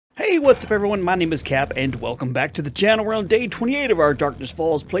Hey, what's up everyone? My name is Cap and welcome back to the channel. We're on day 28 of our Darkness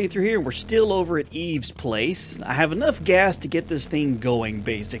Falls playthrough here and we're still over at Eve's place. I have enough gas to get this thing going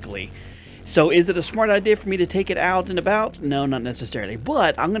basically. So is it a smart idea for me to take it out and about? No, not necessarily.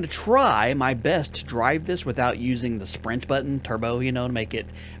 But I'm going to try my best to drive this without using the sprint button, turbo, you know, to make it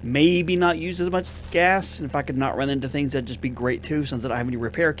maybe not use as much gas. And if I could not run into things, that'd just be great too, since I don't have any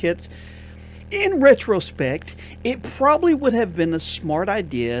repair kits. In retrospect, it probably would have been a smart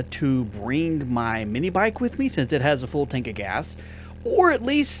idea to bring my mini bike with me since it has a full tank of gas. Or at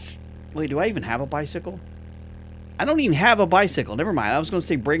least... Wait, do I even have a bicycle? I don't even have a bicycle. Never mind. I was going to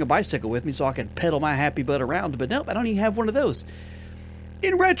say bring a bicycle with me so I could pedal my happy butt around. But nope, I don't even have one of those.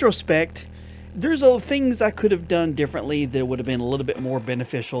 In retrospect, there's things I could have done differently that would have been a little bit more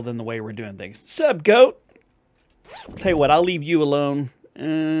beneficial than the way we're doing things. Sup, goat? Tell you what, I'll leave you alone.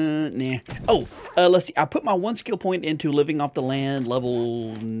 Nah. Oh, let's see. I put my one skill point into living off the land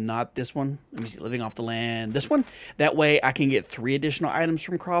level, not this one. Let me see, living off the land, this one. That way I can get 3 additional items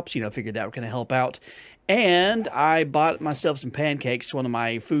from crops. You know, figured that would kind of help out. And I bought myself some pancakes. So when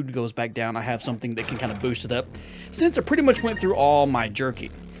my food goes back down, I have something that can kind of boost it up. Since I pretty much went through all my jerky.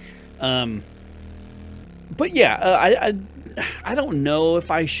 But yeah, I don't know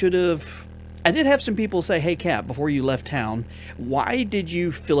if I should have... I did have some people say, hey Cap, before you left town, why did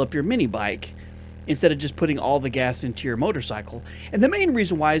you fill up your mini bike instead of just putting all the gas into your motorcycle? And the main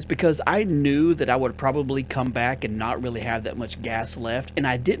reason why is because I knew that I would probably come back and not really have that much gas left. And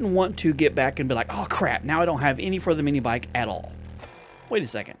I didn't want to get back and be like, oh crap, now I don't have any for the mini bike at all. Wait a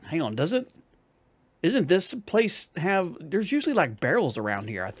second, hang on, does it? Isn't this place have, there's usually like barrels around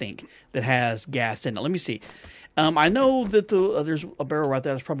here, I think, that has gas in it. Let me see. I know that there's a barrel right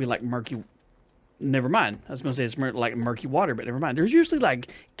there that's probably like murky. Never mind. I was going to say it's like murky water, but never mind. There's usually like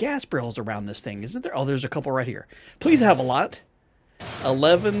gas barrels around this thing, isn't there? Oh, there's a couple right here. Please have a lot.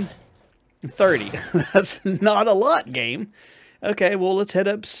 11, 30. That's not a lot, game. Okay, well, let's head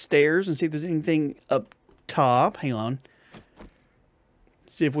upstairs and see if there's anything up top. Hang on.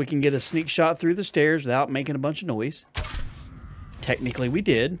 See if we can get a sneak shot through the stairs without making a bunch of noise. Technically, we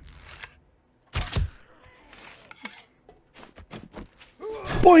did.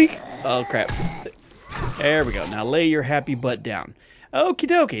 Boink! Oh, crap. There we go. Now lay your happy butt down. Okie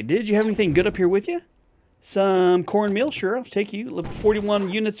dokie. Did you have anything good up here with you? Some cornmeal? Sure, I'll take you. 41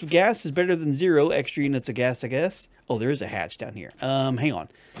 units of gas is better than 0 extra units of gas, I guess. Oh, there is a hatch down here. Hang on.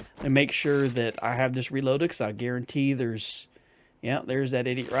 Let me make sure that I have this reloaded because I guarantee there's... Yeah, there's that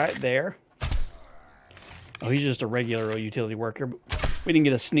idiot right there. Oh, he's just a regular utility worker. We didn't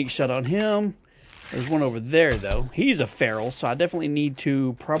get a sneak shot on him. There's one over there, though. He's a feral, so I definitely need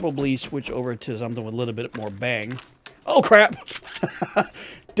to probably switch over to something with a little bit more bang. Oh, crap.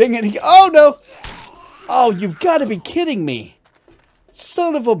 Dang it. Oh, no. Oh, you've got to be kidding me.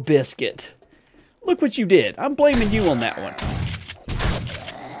 Son of a biscuit. Look what you did. I'm blaming you on that one.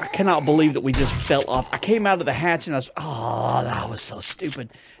 I cannot believe that we just fell off. I came out of the hatch and I was... Oh, that was so stupid.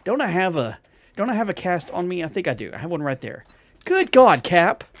 Don't I have a cast on me? I think I do. I have one right there. Good God,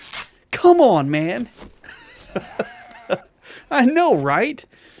 Cap. Come on, man. I know, right?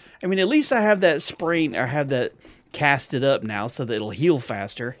 I mean, at least I have that sprain, or have that casted up now so that it'll heal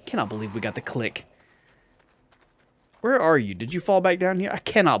faster. Cannot believe we got the click. Where are you? Did you fall back down here? I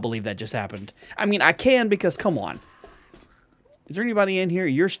cannot believe that just happened. I mean, I can because, come on. Is there anybody in here?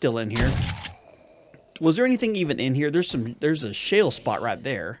 You're still in here. Was there anything even in here? There's a shale spot right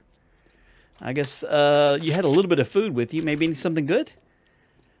there. I guess you had a little bit of food with you. Maybe something good?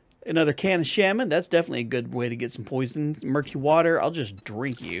 Another can of shaman. That's definitely a good way to get some poison. Murky water. I'll just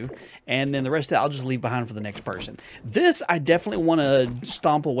drink you. And then the rest of that I'll just leave behind for the next person. This I definitely want to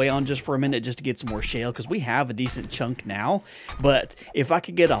stomp away on just for a minute just to get some more shale because we have a decent chunk now. But if I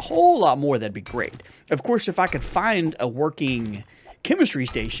could get a whole lot more, that'd be great. Of course, if I could find a working chemistry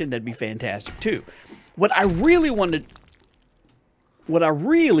station, that'd be fantastic too. What I really want to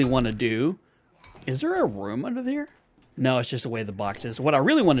do... Is there a room under there? No, it's just the way the box is. What I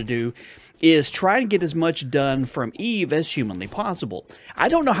really want to do is try and get as much done from Eve as humanly possible. I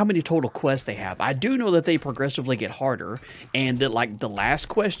don't know how many total quests they have. I do know that they progressively get harder, and that like the last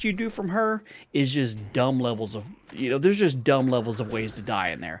quest you do from her is just dumb levels of, you know, there's just dumb levels of ways to die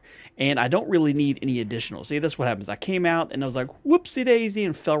in there. And I don't really need any additional. See, that's what happens. I came out and I was like, whoopsie daisy,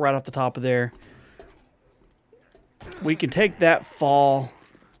 and fell right off the top of there. We can take that fall.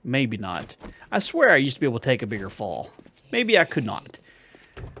 Maybe not. I swear I used to be able to take a bigger fall. Maybe I could not.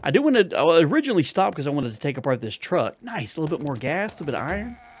 I do want to... I originally stopped because I wanted to take apart this truck. Nice. A little bit more gas, a little bit of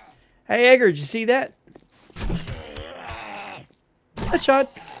iron. Hey, Edgar, did you see that? Headshot.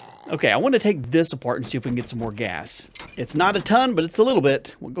 Okay, I want to take this apart and see if we can get some more gas. It's not a ton, but it's a little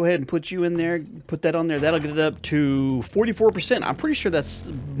bit. We'll go ahead and put you in there, put that on there. That'll get it up to 44%. I'm pretty sure that's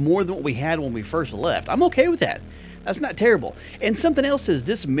more than what we had when we first left. I'm okay with that. That's not terrible. And something else is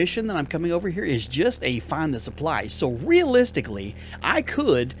this mission that I'm coming over here is just a find the supplies. So realistically, I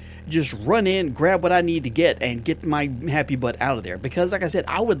could just run in, grab what I need to get, and get my happy butt out of there. Because like I said,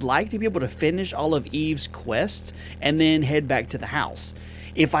 I would like to be able to finish all of Eve's quests and then head back to the house.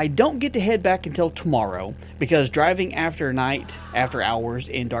 If I don't get to head back until tomorrow, because driving after night, after hours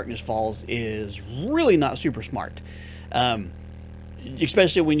in Darkness Falls is really not super smart.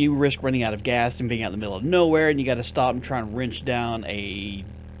 Especially when you risk running out of gas and being out in the middle of nowhere and you got to stop and try and wrench down a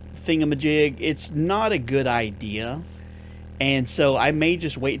thingamajig. It's not a good idea. And so I may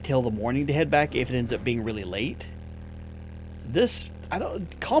just wait till the morning to head back if it ends up being really late. This, I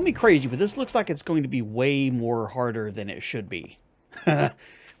don't, call me crazy, but this looks like it's going to be way more harder than it should be.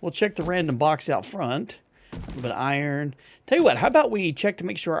 We'll check the random box out front. A little bit of iron. Tell you what, how about we check to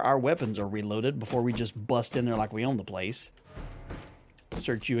make sure our weapons are reloaded before we just bust in there like we own the place.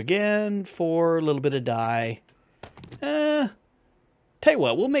 Search you again for a little bit of dye. Tell you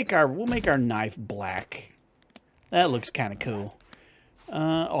what, we'll make our knife black. That looks kind of cool.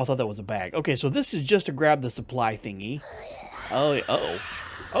 Oh, I thought that was a bag. Okay, so this is just to grab the supply thingy. Oh, uh-oh.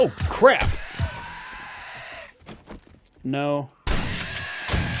 Oh, crap. No.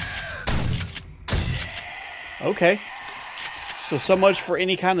 Okay. So much for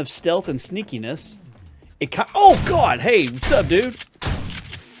any kind of stealth and sneakiness. Oh, God! Hey, what's up, dude?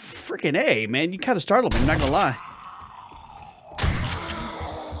 Freaking A, man. You kind of startled me, I'm not gonna lie.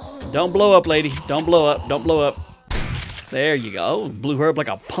 Don't blow up, lady. Don't blow up. Don't blow up. There you go. Oh, blew her up like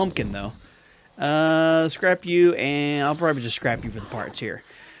a pumpkin, though. Scrap you, and I'll probably just scrap you for the parts here.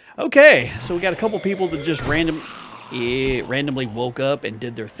 Okay, so we got a couple people that just randomly woke up and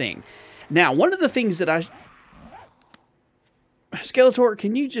did their thing. Now, one of the things that Skeletor,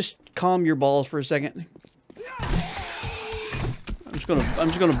 can you just calm your balls for a second? I'm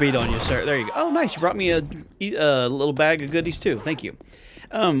just gonna beat on you, sir. There you go. Oh, nice. You brought me a little bag of goodies too. Thank you.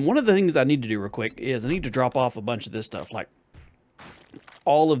 One of the things I need to do real quick is I need to drop off a bunch of this stuff, like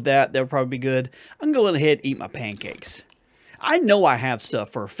all of that. That would probably be good. I'm going ahead and eat my pancakes. I know I have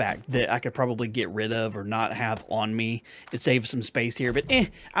stuff for a fact that I could probably get rid of or not have on me to save some space here, but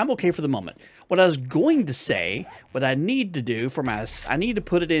I'm okay for the moment. What I was going to say, what I need to do for I need to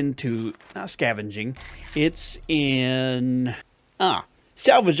put it into, not scavenging, it's in,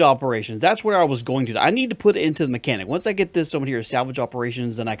 salvage operations. That's where I was going to do. I need to put it into the mechanic. Once I get this over here, salvage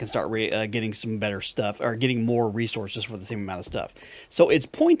operations, then I can start getting some better stuff, or getting more resources for the same amount of stuff. So it's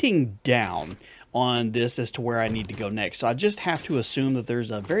pointing down on this as to where I need to go next. So I just have to assume that there's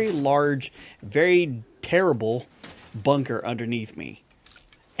a very large, very terrible bunker underneath me.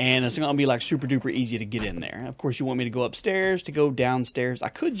 And it's going to be like super duper easy to get in there. Of course, you want me to go upstairs, to go downstairs. I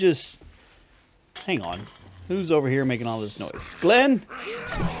could just, hang on. Who's over here making all this noise? Glenn?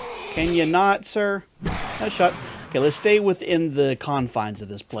 Can you not, sir? No shot. Okay, let's stay within the confines of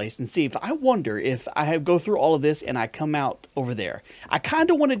this place and see if, I wonder if I go through all of this and I come out over there. I kind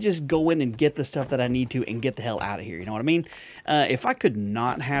of want to just go in and get the stuff that I need to and get the hell out of here. You know what I mean? If I could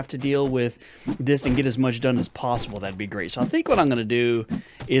not have to deal with this and get as much done as possible, that'd be great. So I think what I'm going to do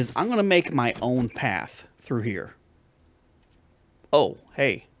is I'm going to make my own path through here. Oh,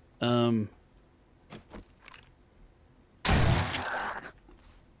 hey.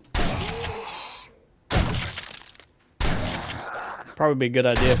 Probably be a good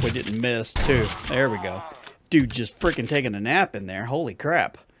idea if we didn't miss, too. There we go. Dude just freaking taking a nap in there. Holy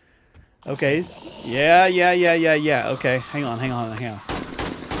crap. Okay. Yeah. Okay. Hang on. Gonna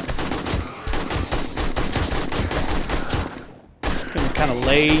kind of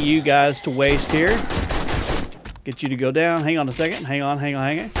lay you guys to waste here. Get you to go down. Hang on a second. Hang on.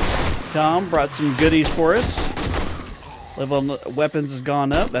 Tom brought some goodies for us. Level of weapons has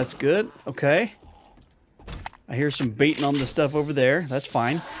gone up. That's good. Okay. I hear some beating on the stuff over there. That's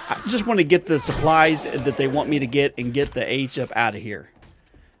fine. I just want to get the supplies that they want me to get and get the H up out of here.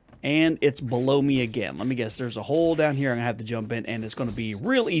 And it's below me again. Let me guess. There's a hole down here I'm going to have to jump in, and it's going to be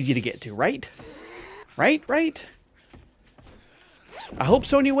real easy to get to, right? Right? I hope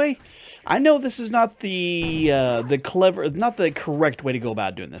so anyway. I know this is not the correct way to go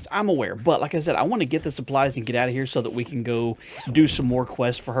about doing this. I'm aware. But like I said, I want to get the supplies and get out of here so that we can go do some more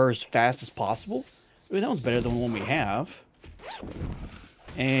quests for her as fast as possible. Ooh, that one's better than the one we have.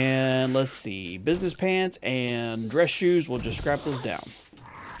 And let's see. Business pants and dress shoes. We'll just scrap those down.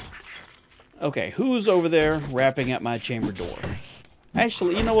 Okay, who's over there rapping at my chamber door?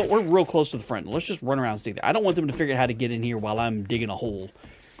 Actually, you know what? We're real close to the front. Let's just run around and see that. I don't want them to figure out how to get in here while I'm digging a hole.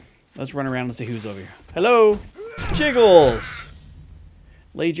 Let's run around and see who's over here. Hello, Jiggles.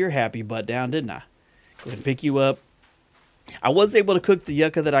 Laid your happy butt down, didn't I? Go ahead and pick you up. I was able to cook the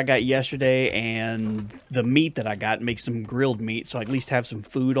yucca that I got yesterday and the meat that I got, make some grilled meat, so I at least have some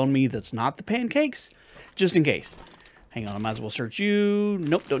food on me that's not the pancakes, just in case. Hang on, I might as well search you.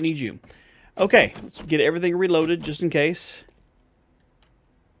 Nope, don't need you. Okay, let's get everything reloaded just in case.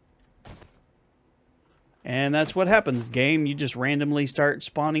 And that's what happens, game. You just randomly start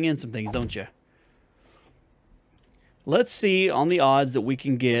spawning in some things, don't you? Let's see on the odds that we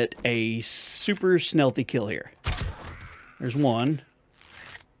can get a super stealthy kill here. There's one.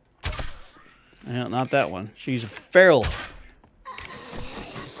 No, not that one. She's a feral.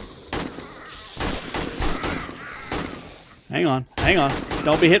 Hang on. Hang on.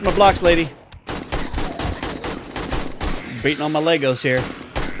 Don't be hitting my blocks, lady. I'm beating on my Legos here.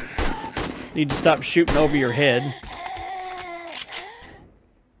 Need to stop shooting over your head.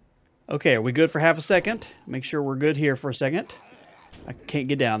 Okay, are we good for half a second? Make sure we're good here for a second. I can't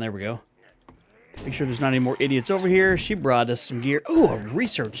get down. There we go. Make sure there's not any more idiots over here. She brought us some gear. Ooh, a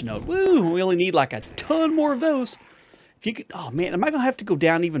research note. Woo, we only need like a ton more of those. If you could, oh man, am I gonna have to go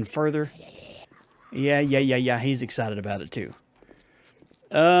down even further? Yeah. He's excited about it too.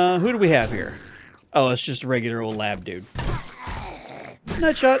 Who do we have here? Oh, it's just a regular old lab dude.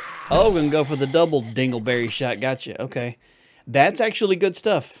 Nut shot. Oh, we're gonna go for the double dingleberry shot. Gotcha. Okay, that's actually good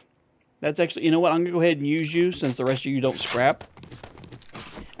stuff. That's actually, you know what? I'm gonna go ahead and use you since the rest of you don't scrap.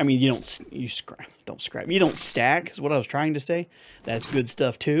 I mean, you don't scrap. You don't stack is what I was trying to say. That's good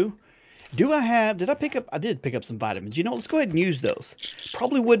stuff too. Do I have, did I pick up, I did pick up some vitamins. You know, let's go ahead and use those.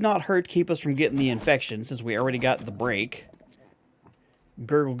 Probably would not hurt keep us from getting the infection since we already got the break.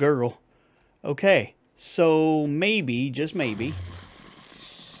 Gurgle, gurgle. Okay, so maybe, just maybe.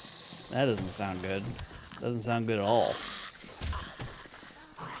 That doesn't sound good. Doesn't sound good at all.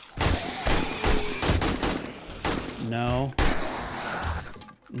 No.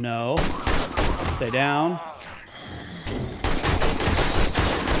 No. Stay down.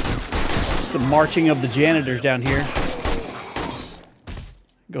 It's the marching of the janitors down here.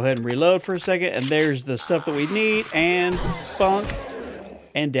 Go ahead and reload for a second. And there's the stuff that we need. And bonk.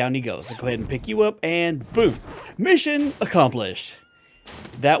 And down he goes. I'll go ahead and pick you up. And boom. Mission accomplished.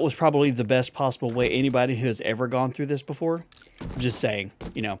 That was probably the best possible way anybody who has ever gone through this before. Just saying,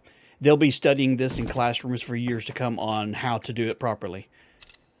 you know, they'll be studying this in classrooms for years to come on how to do it properly.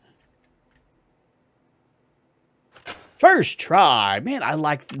 First try. Man, I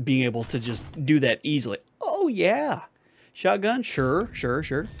like being able to just do that easily. Oh, yeah. Shotgun? Sure.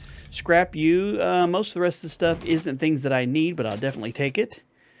 Scrap you. Most of the rest of the stuff isn't things that I need, but I'll definitely take it.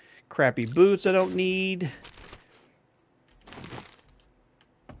 Crappy boots I don't need.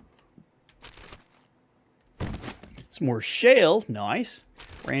 Some more shale. Nice.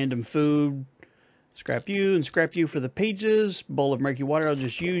 Random food. Scrap you and scrap you for the pages. Bowl of murky water. I'll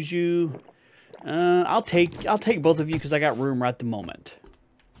just use you. I'll take both of you because I got room right at the moment.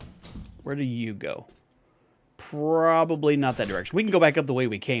 Where do you go? Probably not that direction. We can go back up the way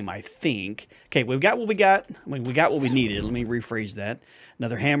we came, I think. Okay, we've got what we got. I mean, we got what we needed. Let me rephrase that.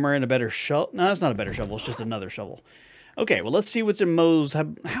 Another hammer and a better shovel. No, that's not a better shovel. It's just another shovel. Okay, well, let's see what's in Mo's.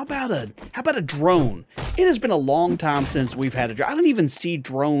 How about a drone? It has been a long time since we've had a drone. I don't even see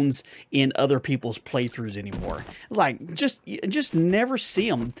drones in other people's playthroughs anymore. Like, just never see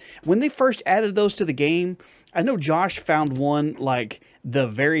them. When they first added those to the game, I know Josh found one, like, the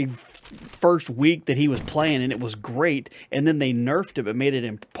very first week that he was playing, and it was great. And then they nerfed it, but made it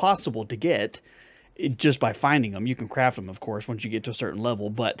impossible to get. Just by finding them. You can craft them, of course, once you get to a certain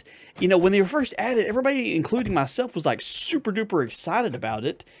level. But, you know, when they were first added, everybody, including myself, was like super duper excited about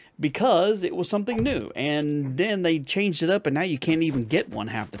it because it was something new. And then they changed it up, and now you can't even get one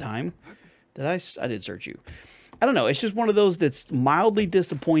half the time. I did search you. I don't know. It's just one of those that's mildly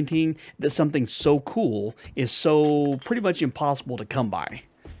disappointing that something so cool is so pretty much impossible to come by.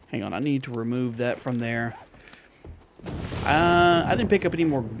 Hang on. I need to remove that from there. I didn't pick up any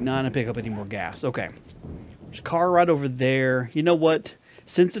more. No, I didn't pick up any more gas. Okay. There's a car right over there. You know what?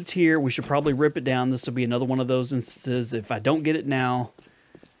 Since it's here, we should probably rip it down. This will be another one of those instances. If I don't get it now,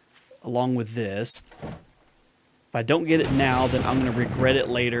 along with this, if I don't get it now, then I'm going to regret it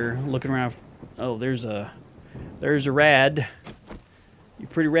later. Looking around. Oh, there's a rad. You're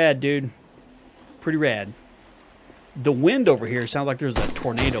pretty rad, dude. Pretty rad. The wind over here sounds like there's a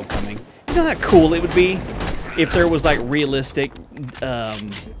tornado coming. You know how cool it would be if there was like realistic,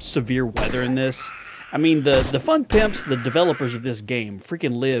 severe weather in this? I mean, the fun pimps, the developers of this game,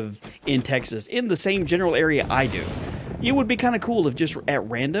 freaking live in Texas, in the same general area I do. It would be kind of cool if just at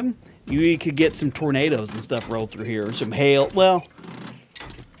random, you could get some tornadoes and stuff rolled through here, or some hail. Well,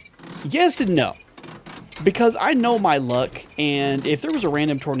 Yes and no. Because I know my luck, and if there was a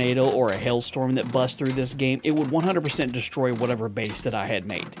random tornado or a hailstorm that bust through this game, it would 100% destroy whatever base that I had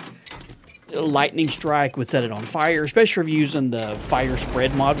made. A lightning strike would set it on fire, especially if you're using the fire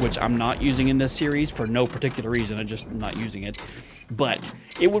spread mod, which I'm not using in this series for no particular reason. I'm just not using it. But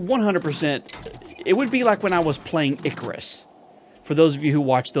it would 100%, it would be like when I was playing Icarus. For those of you who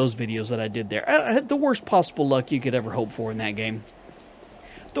watched those videos that I did there, I had the worst possible luck you could ever hope for in that game.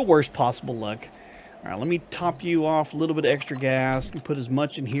 The worst possible luck. All right, let me top you off a little bit of extra gas. Put as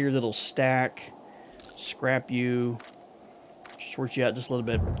much in here that'll stack. Scrap you. Sort you out just a little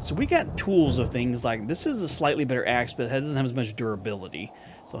bit. So we got tools of things like, this is a slightly better axe, but it doesn't have as much durability.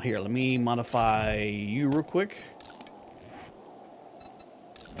 So here, let me modify you real quick.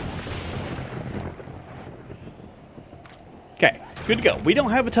 Okay, good to go. We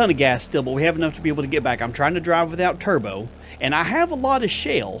don't have a ton of gas still, but we have enough to be able to get back. I'm trying to drive without turbo, and I have a lot of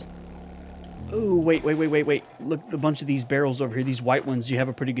shale. Oh, wait. Look, a bunch of these barrels over here, these white ones, you have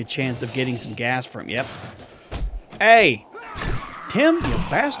a pretty good chance of getting some gas from. Yep. Hey! Tim, you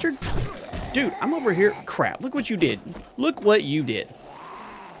bastard. Dude, I'm over here. Crap, look what you did. Look what you did.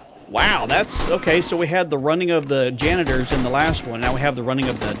 Wow, that's... Okay, so we had the running of the janitors in the last one. Now we have the running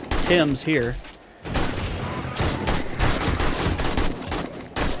of the Tims here.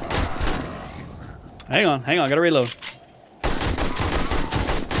 Hang on, I gotta reload.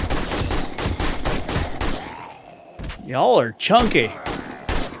 Y'all are chunky.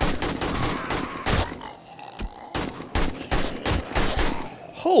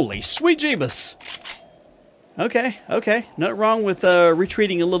 Holy sweet Jeebus. Okay. Nothing wrong with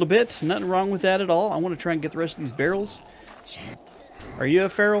retreating a little bit. Nothing wrong with that at all. I want to try and get the rest of these barrels. Are you a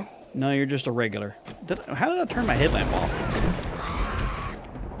feral? No, you're just a regular. How did I turn my headlamp off?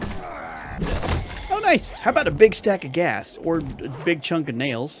 Oh, nice. How about a big stack of gas? Or a big chunk of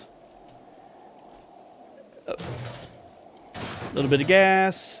nails? A little bit of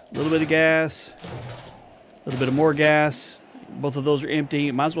gas. A little bit of gas. A little bit of more gas. Both of those are empty.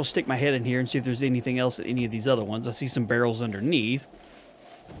 Might as well stick my head in here and see if there's anything else at any of these other ones. I see some barrels underneath.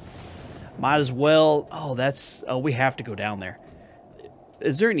 Might as well... Oh, that's... Oh, we have to go down there.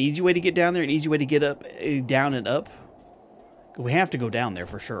 Is there an easy way to get down there? An easy way to get up, down and up? We have to go down there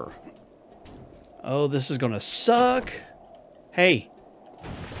for sure. Oh, this is going to suck. Hey.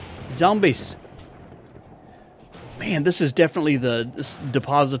 Zombies. Man, this is definitely the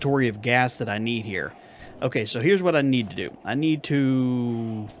depository of gas that I need here. Okay, so here's what I need to do. I need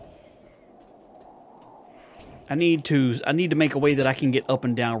to make a way that I can get up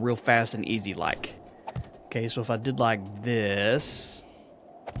and down real fast and easy like. Okay, so if I did like this,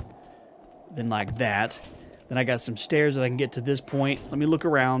 then like that, then I got some stairs that I can get to this point. Let me look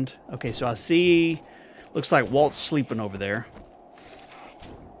around. Okay, so I see, looks like Walt's sleeping over there.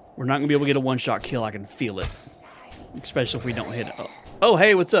 We're not gonna be able to get a one-shot kill. I can feel it, especially if we don't hit it. Oh,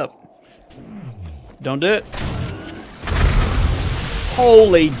 hey, what's up? Don't do it.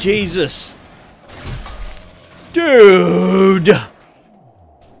 Holy Jesus. Dude.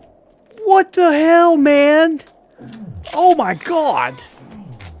 What the hell, man? Oh my God.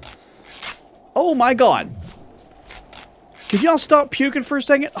 Oh my God. Could y'all stop puking for a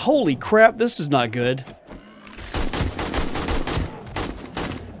second? Holy crap, this is not good.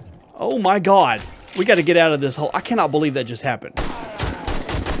 Oh my God. We got to get out of this hole. I cannot believe that just happened.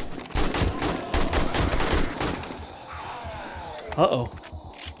 Uh-oh.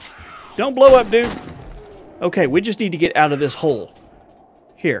 Don't blow up, dude. Okay, we just need to get out of this hole.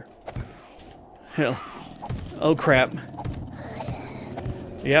 Here. Hell. Oh, crap.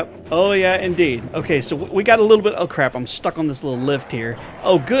 Yep. Oh, yeah, indeed. Okay, so we got a little bit... Oh, crap. I'm stuck on this little lift here.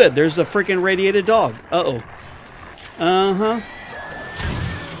 Oh, good. There's a freaking radiated dog. Uh-oh. Uh-huh.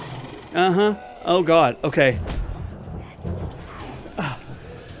 Uh-huh. Oh, God. Okay.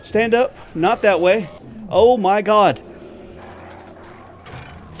 Stand up. Not that way. Oh, my God.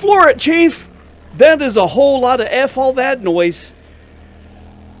 Floor it, Chief! That is a whole lot of F all that noise.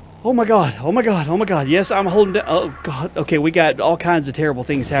 Oh my God, oh my God, oh my God. Yes, I'm holding down. Oh God, okay, we got all kinds of terrible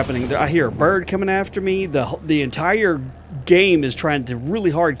things happening. I hear a bird coming after me. The entire game is trying to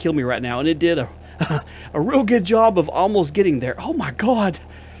really hard kill me right now, and it did a real good job of almost getting there. Oh my God.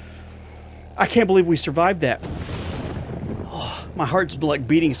 I can't believe we survived that. Oh, my heart's like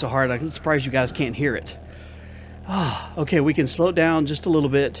beating so hard, I'm surprised you guys can't hear it. Okay, we can slow it down just a little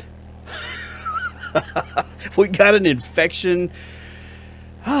bit. We got an infection.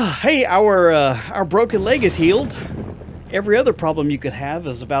 Hey, our broken leg is healed. Every other problem you could have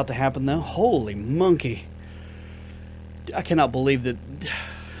is about to happen though. Holy monkey. I cannot believe that.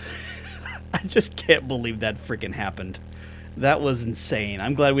 I just can't believe that freaking happened. That was insane.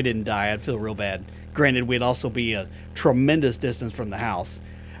 I'm glad we didn't die. I'd feel real bad. Granted, we'd also be a tremendous distance from the house.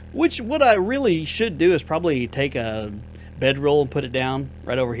 Which, what I really should do is probably take a bedroll and put it down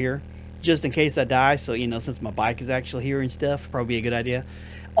right over here. Just in case I die. So, you know, since my bike is actually here and stuff, probably be a good idea.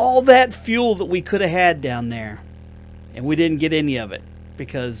 All that fuel that we could have had down there. And we didn't get any of it.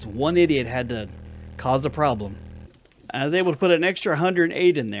 Because one idiot had to cause a problem. I was able to put an extra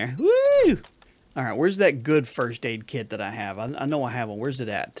 108 in there. Woo! Alright, where's that good first aid kit that I have? I know I have one. Where's it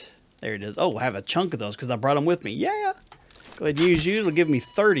at? There it is. Oh, I have a chunk of those because I brought them with me. Yeah! Go ahead and use you. It'll give me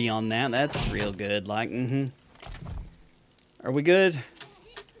 30 on that. That's real good. Like, Are we good?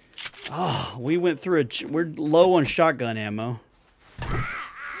 Oh, we went through we're low on shotgun ammo.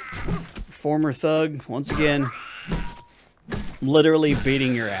 Former thug, once again, literally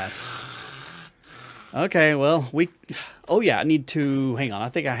beating your ass. Okay, well, oh yeah, I need to, hang on, I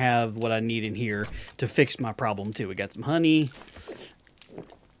think I have what I need in here to fix my problem too. We got some honey.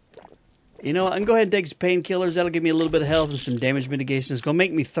 You know, I can go ahead and take some painkillers. That'll give me a little bit of health and some damage mitigation. It's going to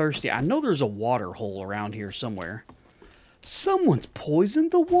make me thirsty. I know there's a water hole around here somewhere. Someone's poisoned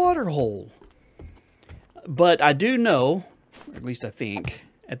the water hole. But I do know, or at least I think,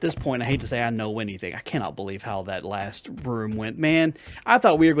 at this point, I hate to say I know anything. I cannot believe how that last room went. Man, I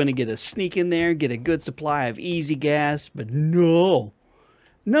thought we were going to get a sneak in there, get a good supply of easy gas, but no.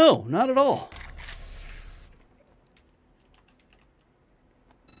 No, not at all.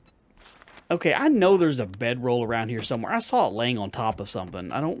 Okay, I know there's a bedroll around here somewhere. I saw it laying on top of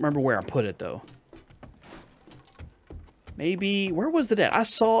something. I don't remember where I put it, though. Maybe, where was it at? I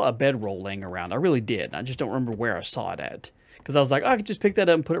saw a bedroll laying around. I really did. I just don't remember where I saw it at. Because I was like, oh, I could just pick that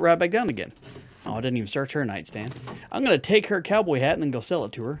up and put it right back down again. Oh, I didn't even search her nightstand. I'm going to take her cowboy hat and then go sell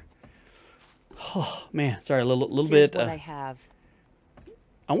it to her. Oh, man. Sorry, a little bit. What I have.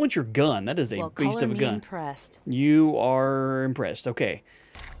 I want your gun. That is a beast of a gun. Impressed. You are impressed. Okay.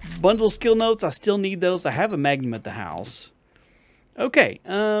 Bundle of skill notes. I still need those. I have a magnum at the house. Okay.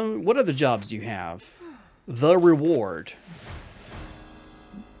 What other jobs do you have? The reward.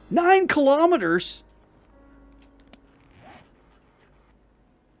 9 kilometers?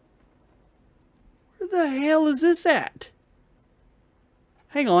 Where the hell is this at?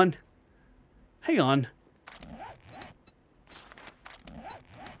 Hang on. Hang on.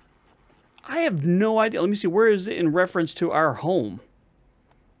 I have no idea. Let me see. Where is it in reference to our home?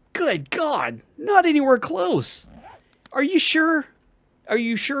 Good God. Not anywhere close. Are you sure? Are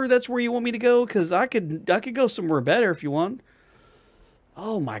you sure that's where you want me to go? Because I could go somewhere better if you want.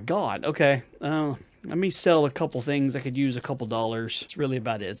 Oh my God. Okay. Let me sell a couple things. I could use a couple dollars. That's really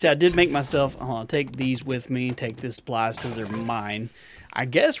about it. See, I did make myself, I'll take these with me, take this supplies because they're mine. I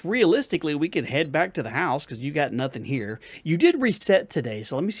guess realistically we could head back to the house because you got nothing here. You did reset today,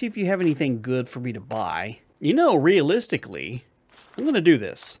 so let me see if you have anything good for me to buy. You know, realistically, I'm going to do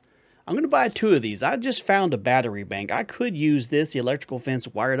this. I'm going to buy 2 of these. I just found a battery bank. I could use this, the electrical fence,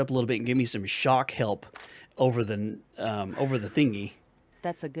 wire it up a little bit and give me some shock help over the thingy.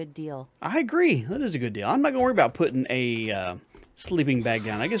 That's a good deal. I agree. That is a good deal. I'm not going to worry about putting a sleeping bag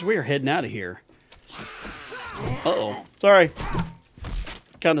down. I guess we are heading out of here. Uh-oh. Sorry.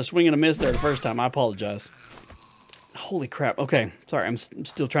 Kind of swing and a miss there the first time. I apologize. Holy crap. Okay. Sorry. I'm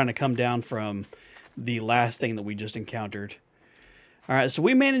still trying to come down from the last thing that we just encountered. All right. So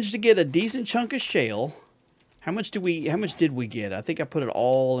we managed to get a decent chunk of shale. How much did we get? I think I put it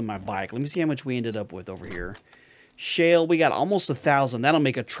all in my bike. Let me see how much we ended up with over here. Shale, we got almost 1,000. That'll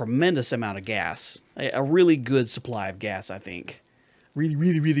make a tremendous amount of gas. A really good supply of gas, I think. Really,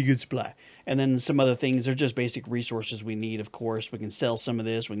 really, really good supply. And then some other things. They're just basic resources we need, of course. We can sell some of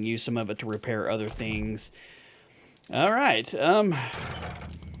this. We can use some of it to repair other things. All right.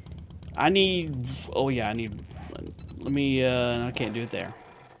 I need... Oh, yeah, I need... Let me... I can't do it there.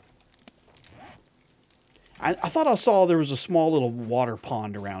 I thought I saw there was a small little water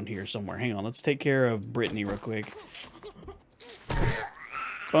pond around here somewhere. Hang on, let's take care of Brittany real quick.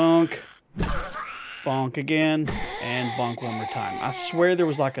 Bonk. Bonk again. And bonk one more time. I swear there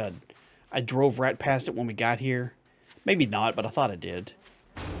was like a... I drove right past it when we got here. Maybe not, but I thought I did.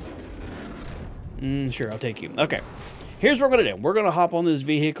 Sure, I'll take you. Okay. Here's what we're going to do. We're going to hop on this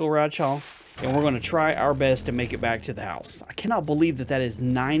vehicle right, y'all. And we're going to try our best to make it back to the house. I cannot believe that that is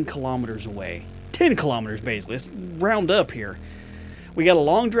 9 kilometers away. 10 kilometers, basically. Let's round up here. We got a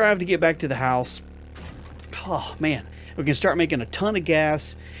long drive to get back to the house. Oh, man. We can start making a ton of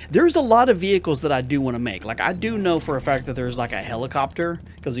gas. There's a lot of vehicles that I do want to make. Like, I do know for a fact that there's like a helicopter,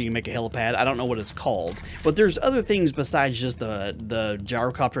 because you can make a helipad. I don't know what it's called. But there's other things besides just the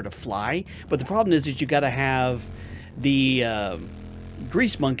gyrocopter to fly. But the problem is that you got to have the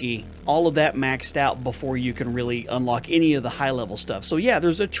Grease Monkey, all of that maxed out before you can really unlock any of the high-level stuff. So yeah,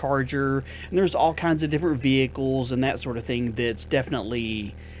 there's a charger, and there's all kinds of different vehicles and that sort of thing that's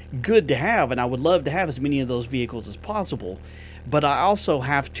definitely good to have, and I would love to have as many of those vehicles as possible. But I also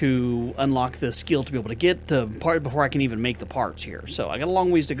have to unlock the skill to be able to get the part before I can even make the parts here. So I got a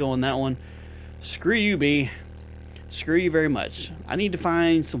long ways to go on that one. Screw you, B. Screw you very much. I need to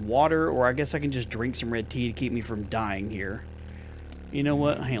find some water, or I guess I can just drink some red tea to keep me from dying here. You know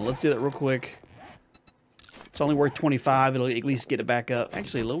what? Hang on, let's do that real quick. It's only worth 25. It'll at least get it back up.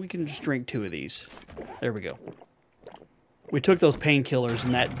 Actually, we can just drink 2 of these. There we go. We took those painkillers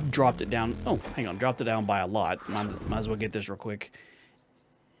and that dropped it down. Oh, hang on. Dropped it down by a lot. Might as well get this real quick.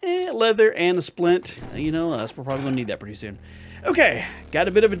 Leather and a splint. You know us. We're probably going to need that pretty soon. Okay. Got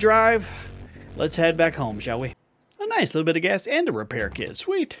a bit of a drive. Let's head back home, shall we? A nice little bit of gas and a repair kit.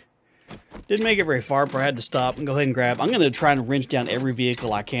 Sweet. Didn't make it very far, but I had to stop and go ahead and grab. I'm going to try and wrench down every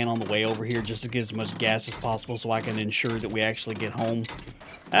vehicle I can on the way over here just to get as much gas as possible so I can ensure that we actually get home.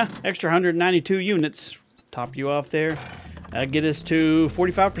 Extra 192 units. Top you off there. That'll get us to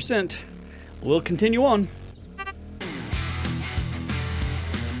 45%. We'll continue on.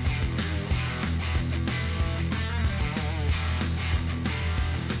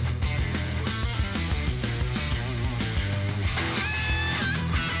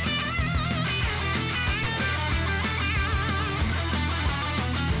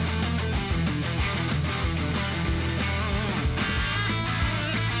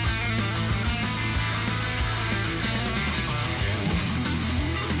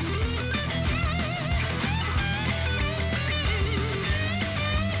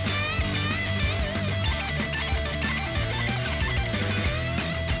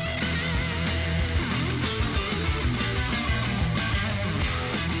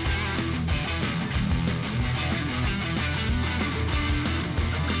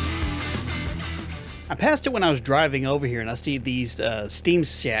 I passed it when I was driving over here, and I see these the steam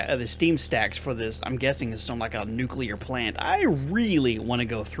stacks for this. I'm guessing it's on like a nuclear plant. I really want to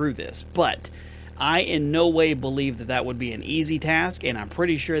go through this, but I in no way believe that that would be an easy task, and I'm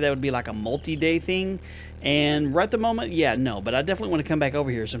pretty sure that would be like a multi-day thing. And right at the moment, yeah, no. But I definitely want to come back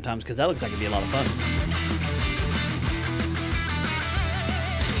over here sometimes because that looks like it'd be a lot of fun.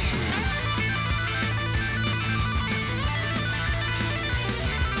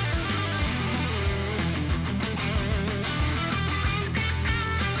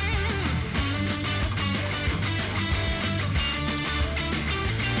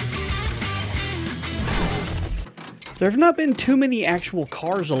 There have not been too many actual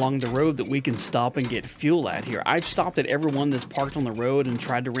cars along the road that we can stop and get fuel at here. I've stopped at every one that's parked on the road and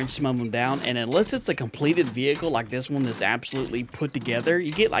tried to wrench some of them down, and unless it's a completed vehicle like this one that's absolutely put together,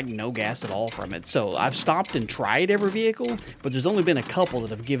 you get like no gas at all from it. So I've stopped and tried every vehicle, but there's only been a couple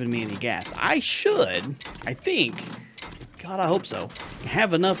that have given me any gas. I think, God, I hope so,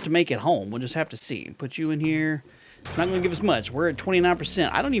 have enough to make it home. We'll just have to see. Put you in here. It's not going to give us much. We're at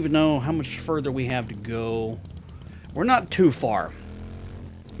 29%. I don't even know how much further we have to go. We're not too far.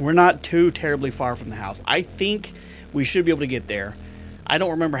 We're not too terribly far from the house. I think we should be able to get there. I don't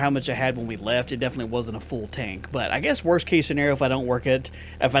remember how much I had when we left. It definitely wasn't a full tank. But I guess worst case scenario, if I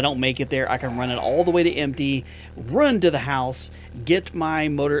don't make it there, I can run it all the way to empty, run to the house, get my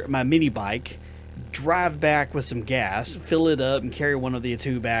mini bike, drive back with some gas, fill it up, and carry one of the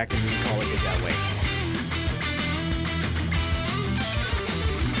 2 back, and then call it good that way.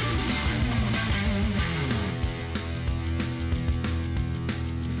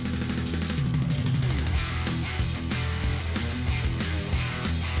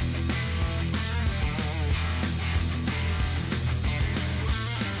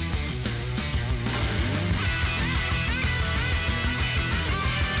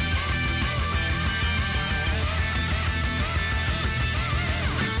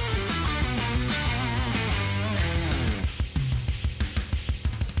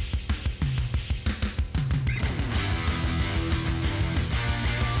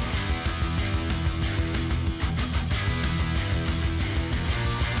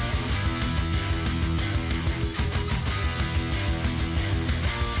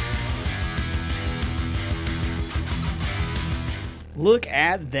 Look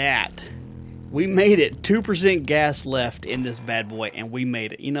at that. We made it. 2% gas left in this bad boy, and we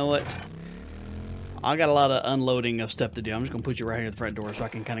made it. You know what? I got a lot of unloading of stuff to do. I'm just going to put you right here at the front door so I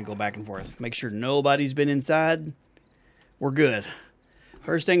can kind of go back and forth. Make sure nobody's been inside. We're good.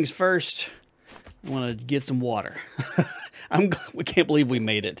 First things first, I want to get some water. We can't believe we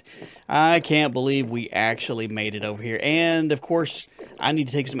made it. I can't believe we actually made it over here. And, of course, I need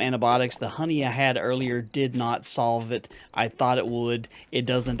to take some antibiotics. The honey I had earlier did not solve it. I thought it would. It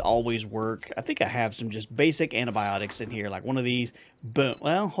doesn't always work. I think I have some just basic antibiotics in here, like one of these. Boom.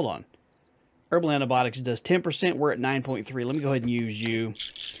 Well, hold on. Herbal antibiotics does 10%. We're at 9.3. Let me go ahead and use you.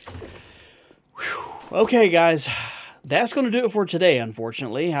 Whew. Okay, guys. That's going to do it for today,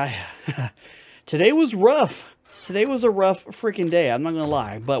 unfortunately. Today was rough. Today was a rough freaking day, I'm not going to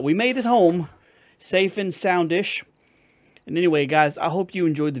lie. But we made it home, safe and soundish. And anyway, guys, I hope you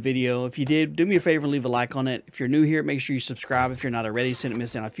enjoyed the video. If you did, do me a favor and leave a like on it. If you're new here, make sure you subscribe if you're not already, so you don't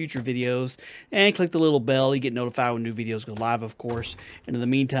miss out on future videos. And click the little bell. You get notified when new videos go live, of course. And in the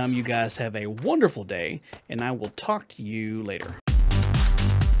meantime, you guys have a wonderful day, and I will talk to you later.